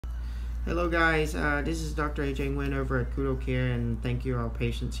Hello guys, this is Dr. AJ Nguyen over at Kudo Care, and thank you our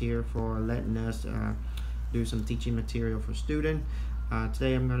patients here for letting us do some teaching material for students.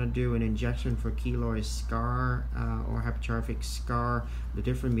 Today I'm going to do an injection for keloid scar or hypertrophic scar. The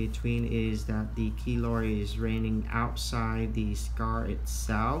difference between is that the keloid is raining outside the scar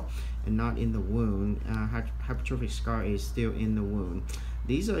itself and not in the wound. Hypertrophic scar is still in the wound.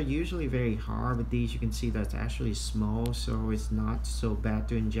 These are usually very hard, but these you can see that's actually small, so it's not so bad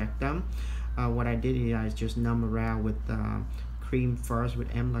to inject them. What I did is I just numb around with cream first with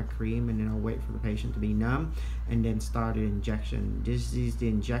amla cream, and then I'll wait for the patient to be numb and then start the injection. This is the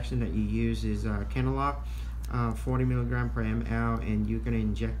injection that you use is Keloid, 40 milligram per ml, and you can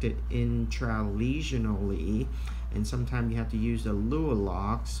inject it intralesionally, and sometimes you have to use the luer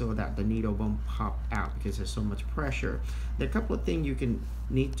lock so that the needle won't pop out because there's so much pressure. There are a couple of things you can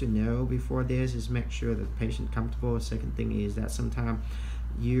need to know before this is make sure that the patient is comfortable. The second thing is that sometimes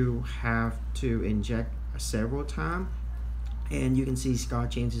you have to inject several times, and you can see scar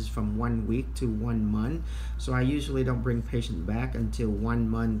changes from 1 week to 1 month. So I usually don't bring patient back until 1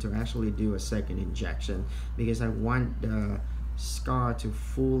 month to actually do a second injection, because I want the scar to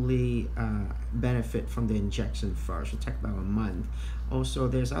fully benefit from the injection first. It'll take about a month. Also,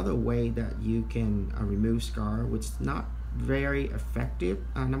 there's other way that you can remove scar, which is not very effective.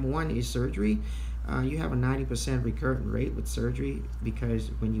 Number one is surgery. You have a 90% recurrent rate with surgery,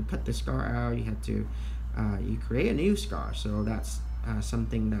 because when you cut the scar out, you have to you create a new scar. So that's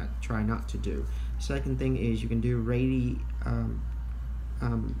something that try not to do. Second thing is you can do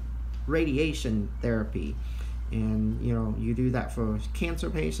radiation therapy, and you do that for cancer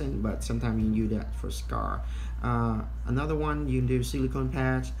patient, but sometimes you do that for scar. Another one, you can do silicone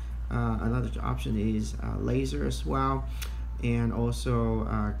patch. Another option is laser as well, and also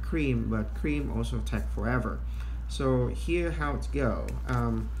cream, but cream also take forever. So here how it go.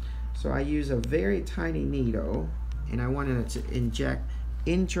 So I use a very tiny needle, and I wanted to inject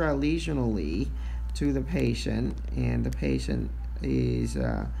intralesionally to the patient, and the patient is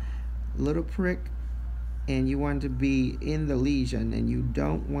a little prick, and you want it to be in the lesion, and you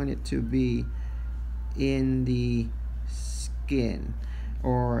don't want it to be in the skin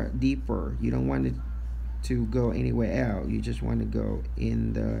or deeper. You don't want it to go anywhere else. You just want to go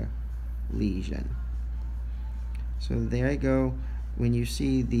in the lesion. So there you go. When you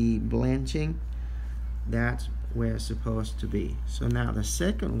see the blanching, that's where it's supposed to be. So now the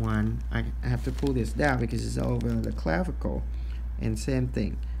second one, I have to pull this down because it's over the clavicle, and same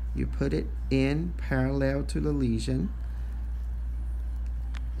thing, you put it in parallel to the lesion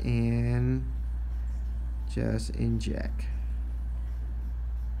and just inject.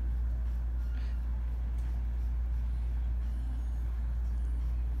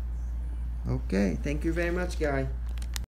 Okay, thank you very much, guys.